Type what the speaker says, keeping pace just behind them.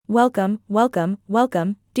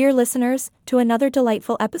Welcome, dear listeners, to another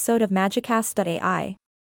delightful episode of Magicast.ai.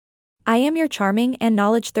 I am your charming and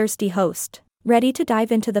knowledge-thirsty host, ready to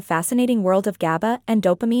dive into the fascinating world of GABA and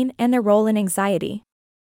dopamine and their role in anxiety.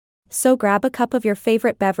 So grab a cup of your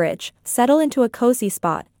favorite beverage, settle into a cozy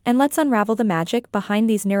spot, and let's unravel the magic behind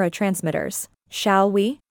these neurotransmitters, shall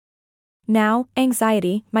we? Now,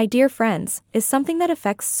 anxiety, my dear friends, is something that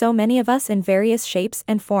affects so many of us in various shapes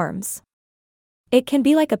and forms. It can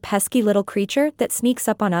be like a pesky little creature that sneaks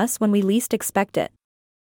up on us when we least expect it.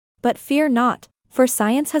 But fear not, for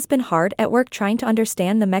science has been hard at work trying to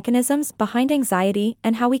understand the mechanisms behind anxiety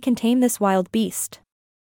and how we can tame this wild beast.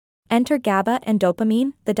 Enter GABA and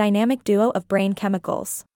dopamine, the dynamic duo of brain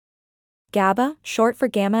chemicals. GABA, short for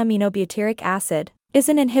gamma-aminobutyric acid, is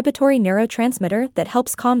an inhibitory neurotransmitter that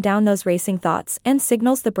helps calm down those racing thoughts and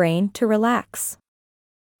signals the brain to relax.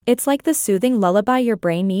 It's like the soothing lullaby your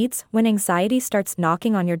brain needs when anxiety starts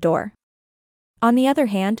knocking on your door. On the other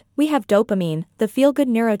hand, we have dopamine, the feel-good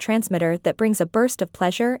neurotransmitter that brings a burst of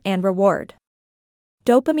pleasure and reward.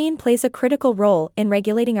 Dopamine plays a critical role in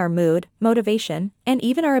regulating our mood, motivation, and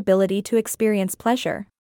even our ability to experience pleasure.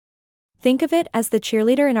 Think of it as the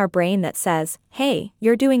cheerleader in our brain that says, "Hey,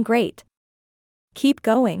 you're doing great. Keep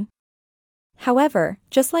going." However,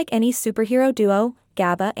 just like any superhero duo,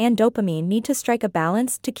 GABA and dopamine need to strike a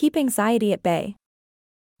balance to keep anxiety at bay.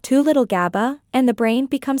 Too little GABA, and the brain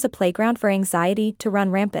becomes a playground for anxiety to run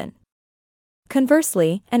rampant.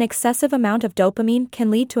 Conversely, an excessive amount of dopamine can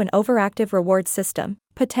lead to an overactive reward system,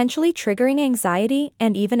 potentially triggering anxiety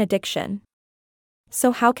and even addiction.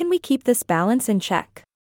 So how can we keep this balance in check?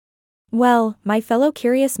 Well, my fellow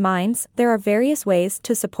curious minds, there are various ways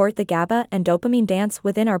to support the GABA and dopamine dance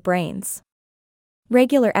within our brains.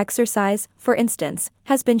 Regular exercise, for instance,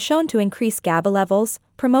 has been shown to increase GABA levels,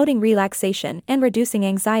 promoting relaxation and reducing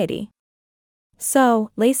anxiety. So,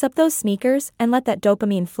 lace up those sneakers and let that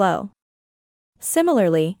dopamine flow.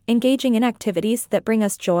 Similarly, engaging in activities that bring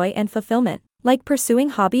us joy and fulfillment, like pursuing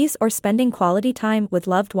hobbies or spending quality time with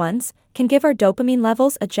loved ones, can give our dopamine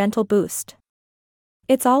levels a gentle boost.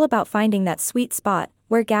 It's all about finding that sweet spot,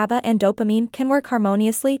 where GABA and dopamine can work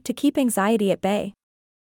harmoniously to keep anxiety at bay.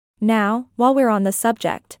 Now, while we're on the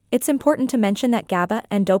subject, it's important to mention that GABA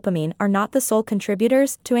and dopamine are not the sole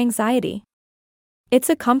contributors to anxiety.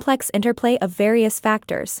 It's a complex interplay of various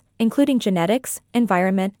factors, including genetics,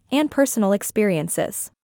 environment, and personal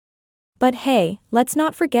experiences. But hey, let's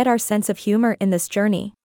not forget our sense of humor in this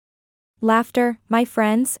journey. Laughter, my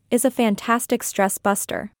friends, is a fantastic stress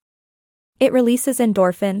buster. It releases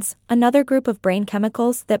endorphins, another group of brain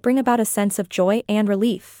chemicals that bring about a sense of joy and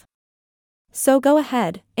relief. So go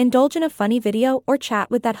ahead, indulge in a funny video or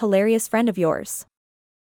chat with that hilarious friend of yours.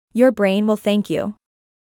 Your brain will thank you.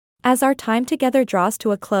 As our time together draws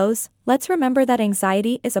to a close, let's remember that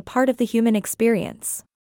anxiety is a part of the human experience.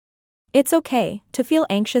 It's okay to feel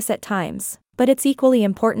anxious at times, but it's equally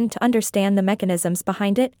important to understand the mechanisms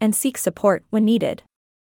behind it and seek support when needed.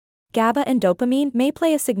 GABA and dopamine may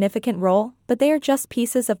play a significant role, but they are just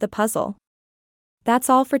pieces of the puzzle. That's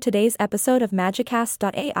all for today's episode of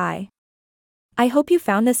Magicast.ai. I hope you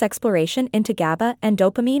found this exploration into GABA and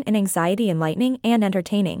dopamine and anxiety enlightening and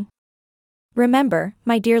entertaining. Remember,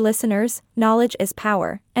 my dear listeners, knowledge is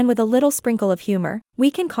power, and with a little sprinkle of humor, we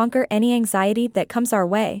can conquer any anxiety that comes our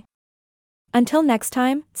way. Until next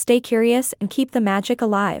time, stay curious and keep the magic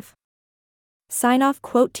alive. Sign off,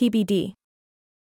 quote TBD.